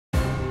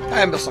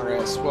Hi, I'm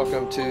Snodgrass.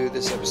 Welcome to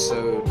this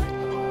episode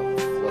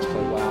of Let's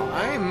Play WoW.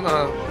 I'm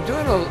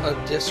doing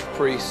a disc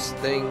priest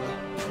thing.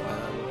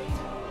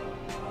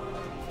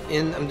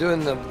 I'm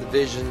doing the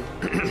vision.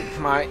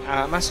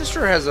 My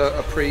sister has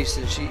a priest,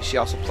 and she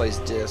also plays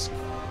disc.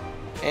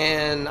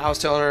 And I was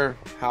telling her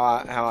how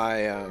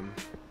I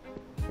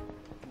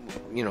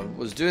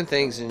was doing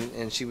things,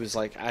 and she was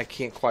like, I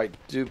can't quite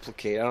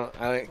duplicate.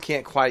 I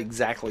can't quite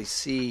exactly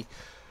see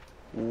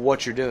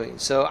what you're doing.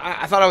 So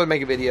I thought I would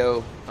make a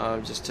video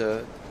just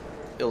to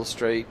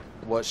illustrate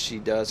what she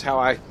does, how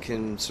I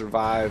can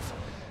survive.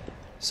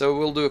 So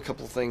we'll do a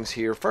couple of things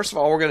here. First of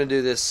all, we're going to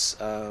do this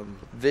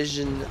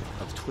vision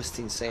of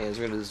twisting sands.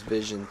 We're going to do this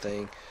vision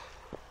thing,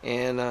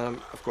 and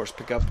of course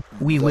pick up.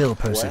 We will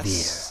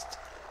persevere.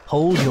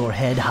 Hold your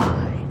head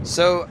high.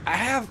 So I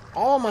have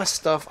all my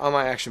stuff on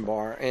my action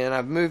bar, and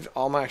I've moved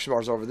all my action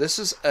bars over. This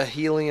is a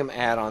Helium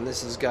add-on.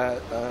 This has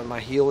got my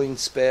healing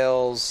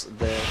spells,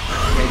 the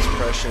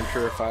suppression,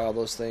 purify, all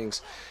those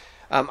things.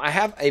 I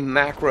have a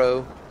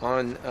macro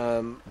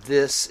on.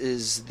 This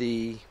is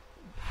the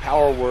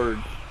power word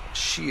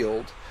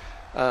shield.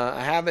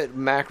 I have it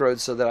macroed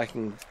so that I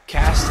can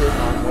cast it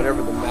on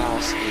whatever the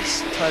mouse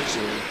is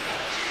touching,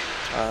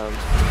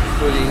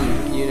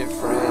 including unit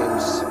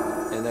frames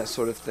and that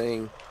sort of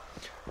thing.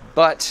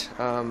 But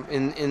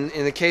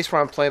in the case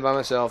where I'm playing by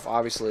myself,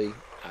 obviously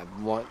I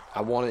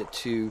want it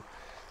to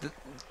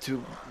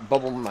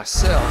bubble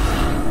myself.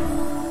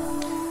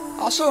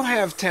 Also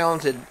have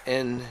talented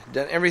and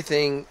done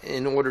everything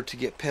in order to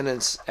get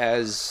penance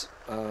as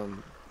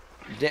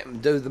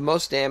do the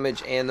most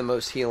damage and the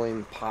most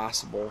healing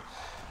possible.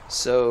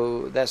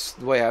 So that's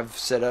the way I've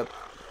set up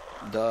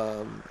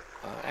the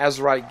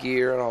Azurite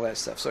gear and all that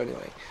stuff. So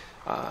anyway,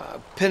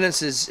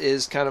 penance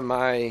is kind of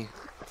my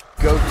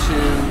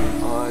go-to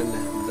on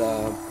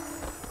the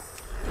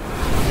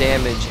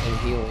damage and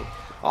healing.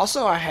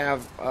 Also, I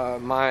have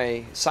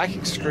my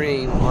psychic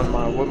screen on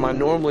what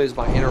normally is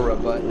my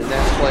interrupt button, and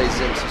that plays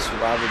into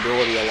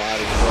survivability a lot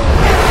as well.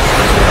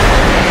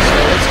 So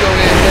let's go in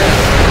there.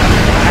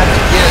 I have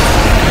to get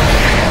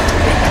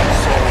 8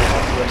 souls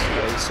off the rest of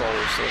the 8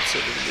 souls, so let's see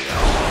if we can do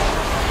that.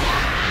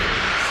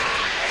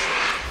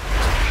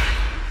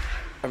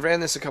 I've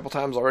ran this a couple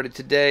times already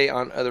today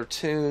on other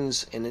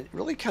tunes, and it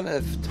really kind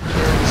of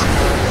depends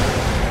on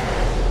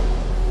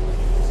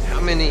how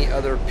many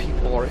other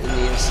people are in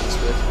the instance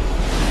with me.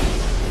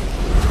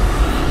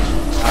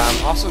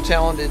 I'm also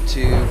talented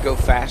to go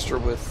faster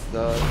with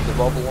the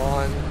bubble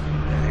on.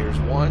 Here's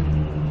one.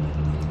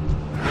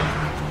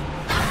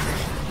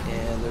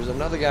 And there's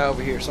another guy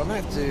over here, so I'm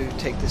going to have to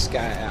take this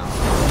guy out.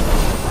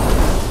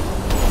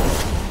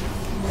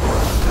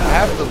 I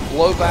have the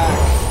blowback.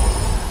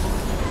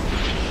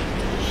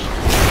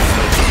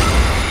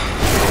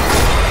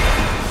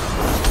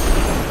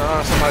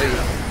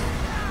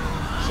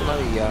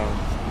 Somebody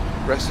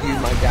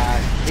rescued my guy.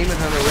 Demon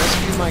Hunter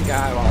rescued my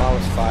guy while I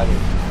was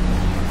fighting.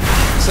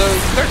 So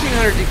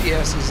 1300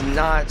 DPS is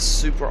not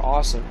super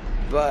awesome,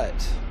 but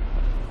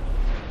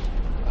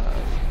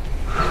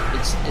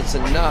it's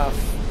enough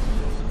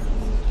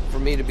for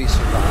me to be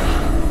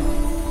surviving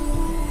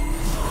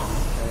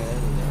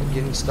and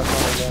getting stuck on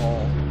the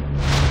wall.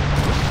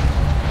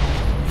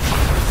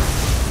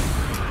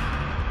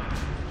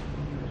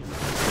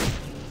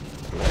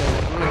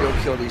 I'm gonna go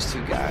kill these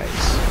two guys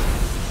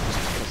just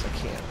because I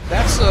can.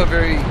 That's a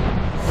very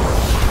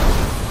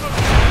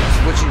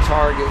switching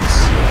targets.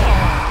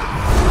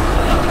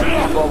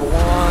 Bubble 1,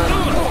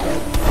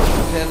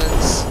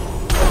 penance,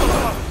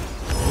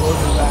 blow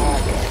them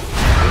back.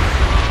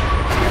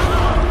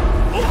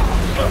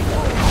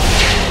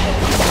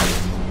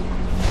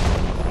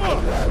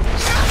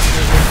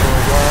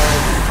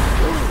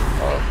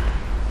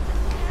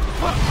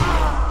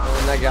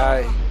 And that guy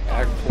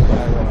pulled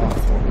that one off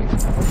for me.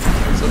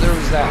 So there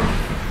was that.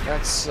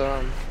 That's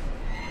I'm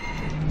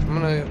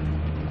gonna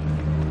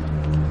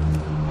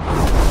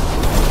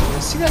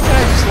see that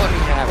guy just let me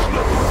have it.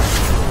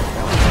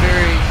 That was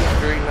very,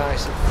 very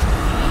nice of him.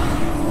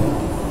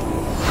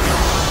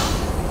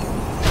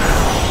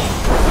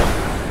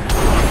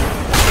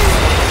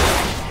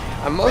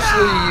 I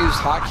mostly use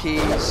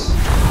hotkeys.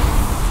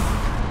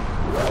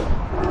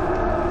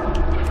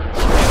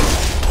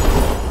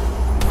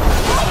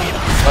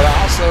 But I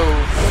also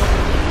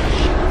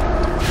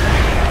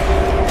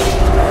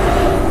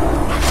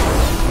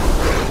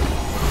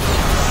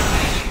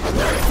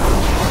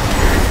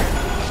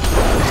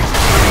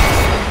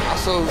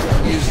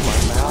use my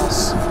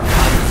mouse to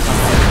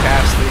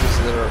cast things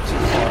that are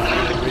too far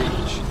to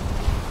reach.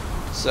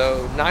 So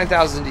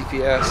 9,000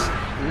 DPS,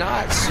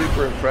 not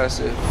super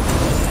impressive,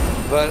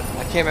 but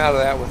I came out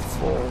of that with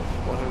full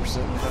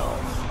 100%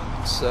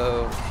 health.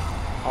 So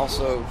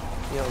also,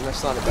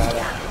 that's not a bad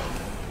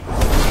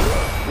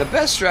outcome. The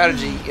best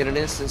strategy in an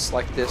instance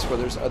like this where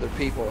there's other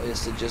people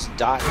is to just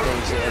dot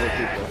things that other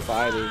people are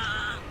fighting.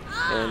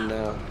 And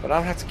but I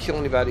don't have to kill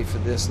anybody for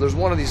this. There's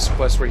one of these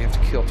quests where you have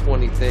to kill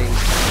 20 things.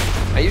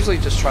 I usually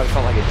just try to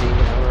find like a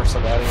demon hunter or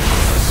somebody and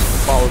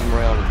just follow them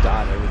around and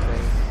dot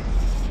everything.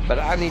 But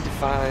I need to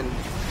find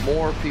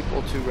more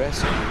people to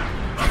rescue.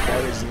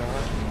 That is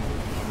not.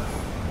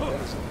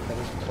 That is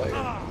a player.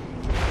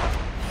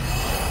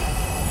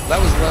 That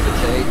was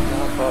levitate,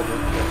 not bubble.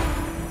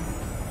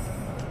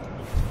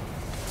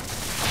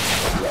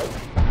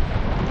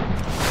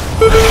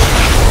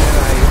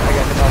 I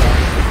got hit by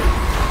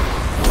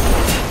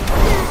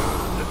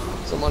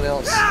someone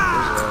else.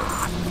 There's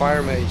a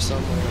fire mage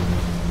somewhere.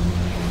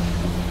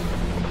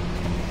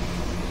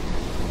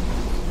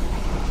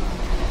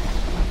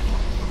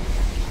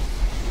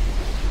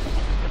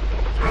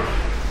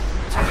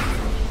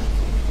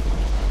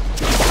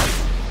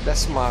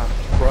 That's my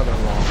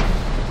brother-in-law.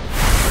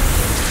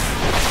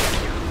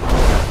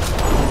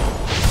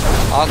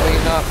 Oddly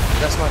enough,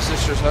 that's my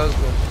sister's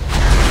husband.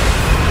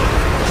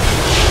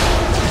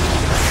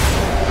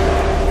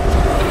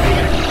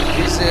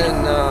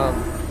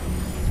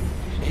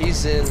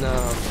 He's in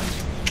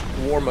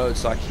war mode,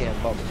 so I can't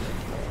bubble him.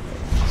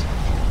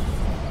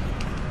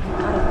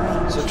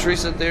 So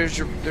Teresa, there's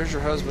your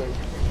husband.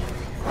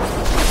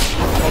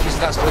 Hope he's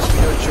not supposed to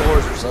be doing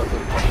chores or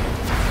something.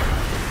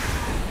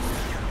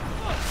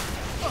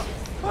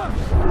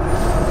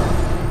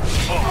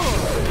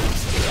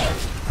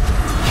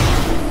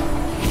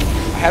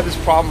 I had this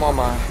problem on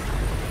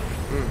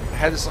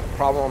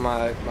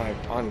my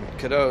on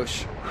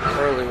Kadosh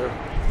earlier,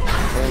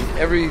 and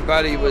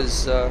everybody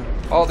was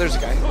oh, there's a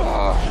guy.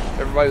 Oh,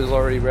 everybody was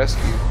already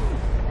rescued.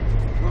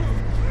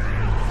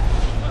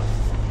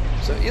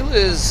 So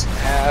Eliz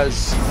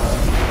has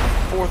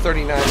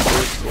 439 gear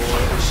score,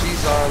 and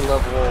she's on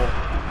level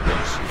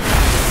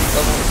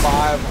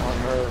 5 on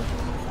her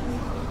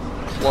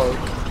Cloak.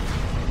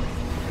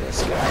 This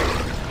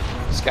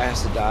guy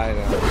has to die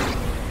now.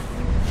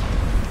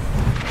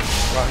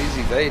 Wow, he's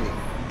evading.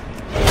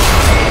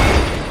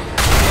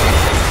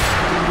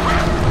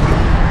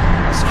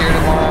 I scared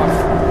him off.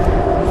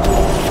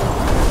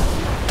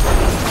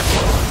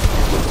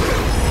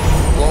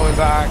 Blowing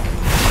back.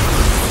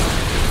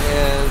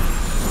 And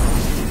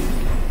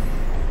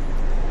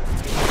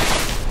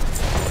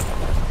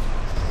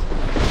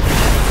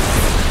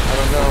I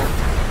don't know.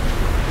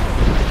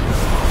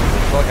 I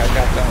feel like I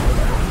got that one.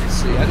 Let's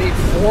see, I need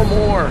 4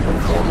 more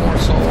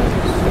souls.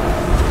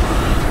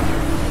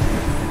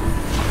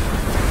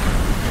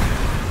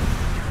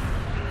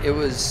 It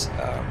was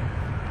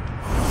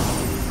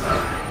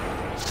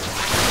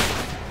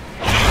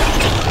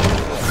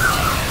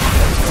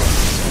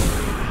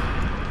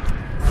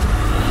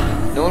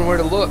knowing where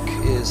to look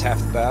is half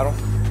the battle.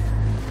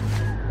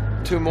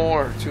 2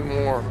 more.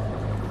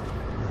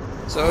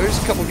 So here's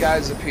a couple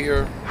guys up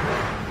here.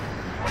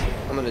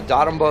 I'm gonna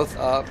dot them both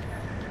up.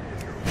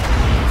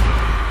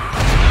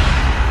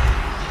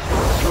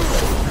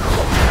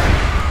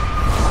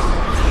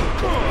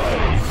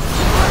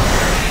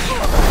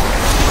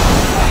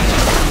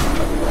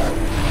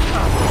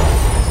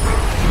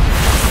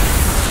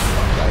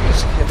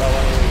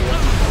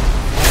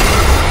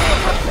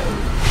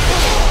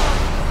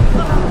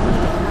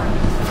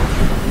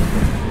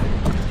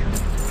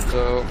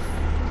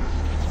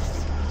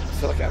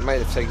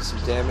 Taking some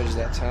damage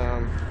that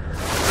time.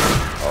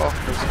 Oh,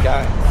 there's a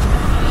guy.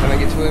 Can I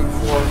get to him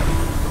before?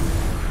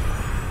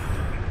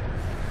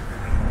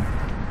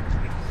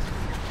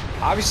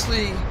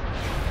 Obviously, you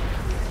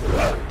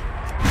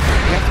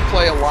have to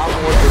play a lot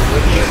more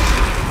deliberate.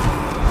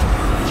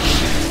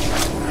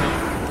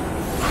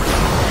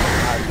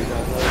 I do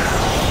not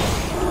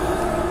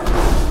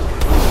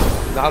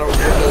know. Not a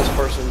Windows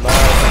person by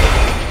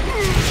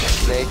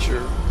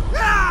nature.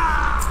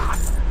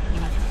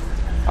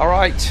 All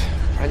right.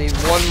 I need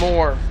 1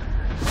 more,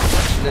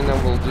 and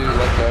then we'll do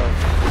like a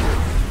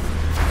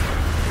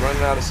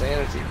running out of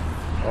sanity.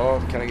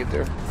 Oh, can I get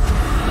there? I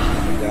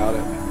doubt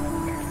it.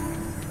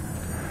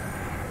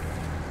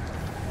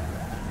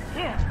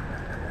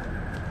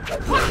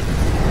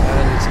 I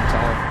need some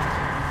time.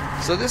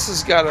 So this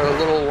has got a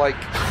little like,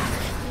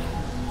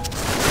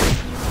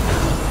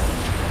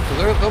 so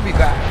they'll be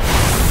back.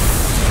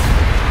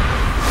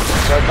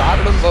 So I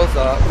dotted them both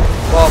up,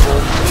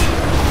 bubbled.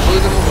 Blew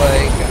them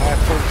away. I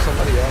pulled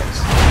somebody else.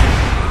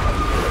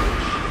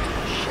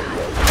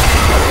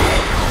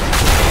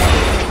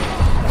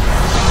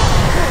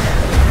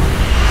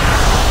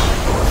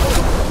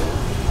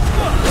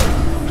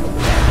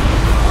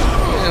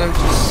 And I'm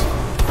just,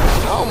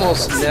 I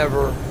almost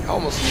never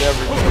use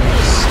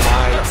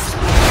smite.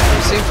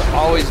 There seems to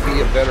always be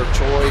a better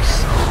choice.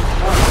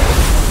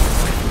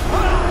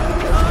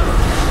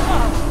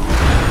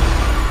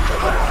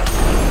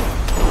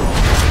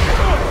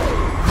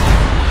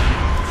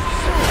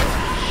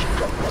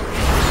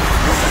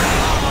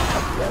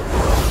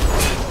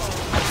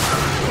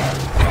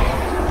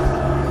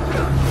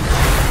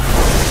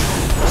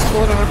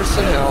 Still at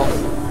 100% health,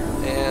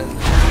 and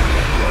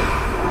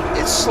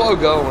it's slow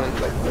going.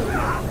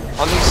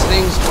 On these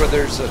things where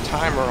there's a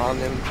timer on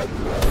them,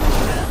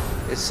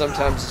 it's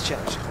sometimes a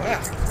challenge. Wow.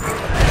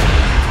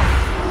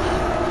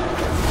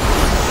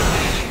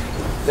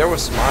 There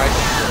was smite.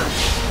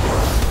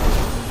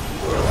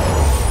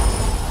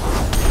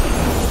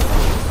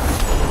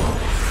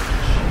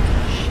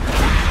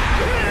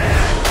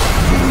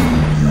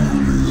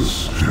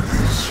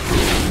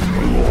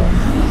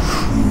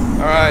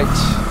 Alright.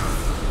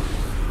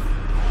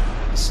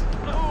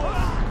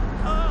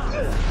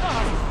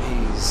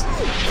 He's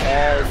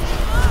tagged.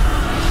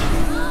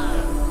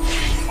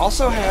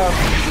 Also have,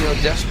 you know,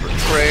 Desperate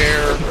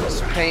Prayer,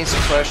 Pain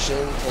Suppression,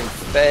 and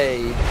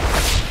Fade,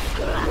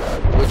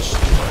 which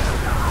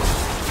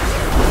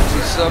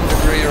to some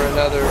degree or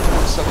another,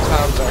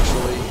 sometimes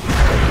actually,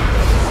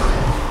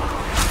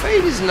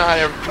 Fade has not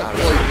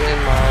really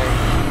been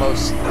my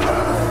most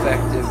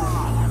effective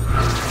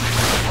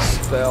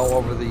spell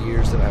over the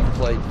years that I've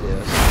played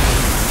this.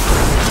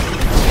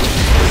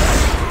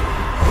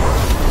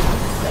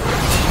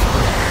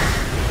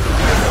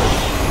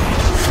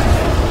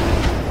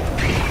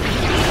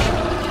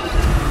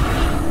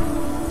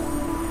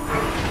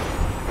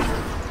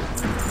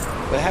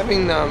 But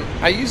having,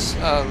 I use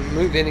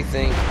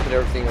MoveAnything to put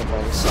everything up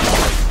on the side.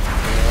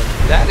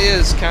 And that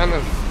is kind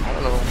of, I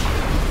don't know,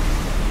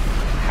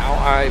 how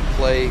I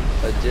play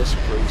a Disc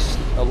Priest.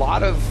 A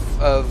lot of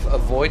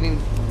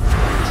avoiding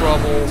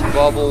trouble,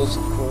 bubbles,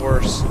 of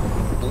course,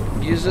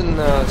 using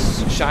the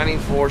Shining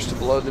Force to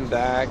blow them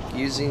back,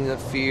 using the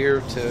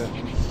Fear to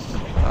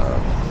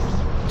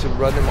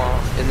run them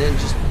off, and then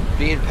just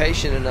being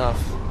patient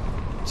enough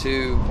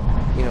to,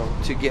 you know,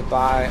 to get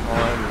by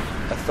on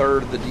a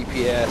third of the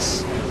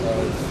DPS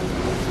of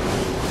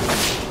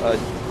a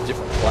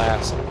different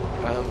class.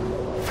 I'll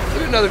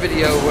do another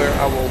video where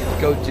I will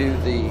go do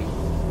the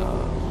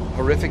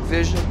horrific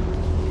vision,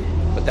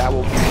 but that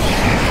will be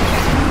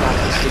not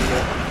this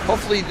video.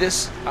 Hopefully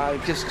this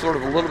gives sort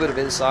of a little bit of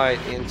insight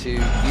into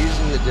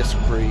using the Disc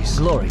Priest.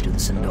 Glory to the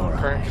Sindora.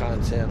 Current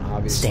content,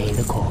 obviously. Stay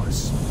the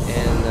course.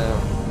 And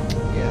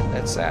yeah,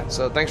 that's that.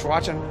 So thanks for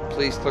watching.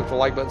 Please click the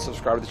like button,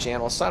 subscribe to the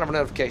channel, sign up for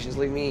notifications,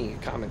 leave me a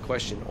comment,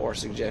 question, or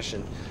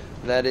suggestion.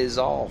 That is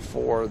all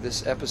for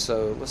this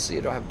episode. Let's see,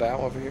 do I have bow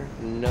over here?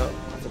 No,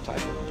 I have to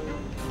type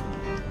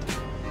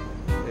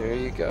it. There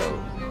you go.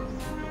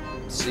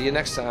 See you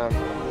next time.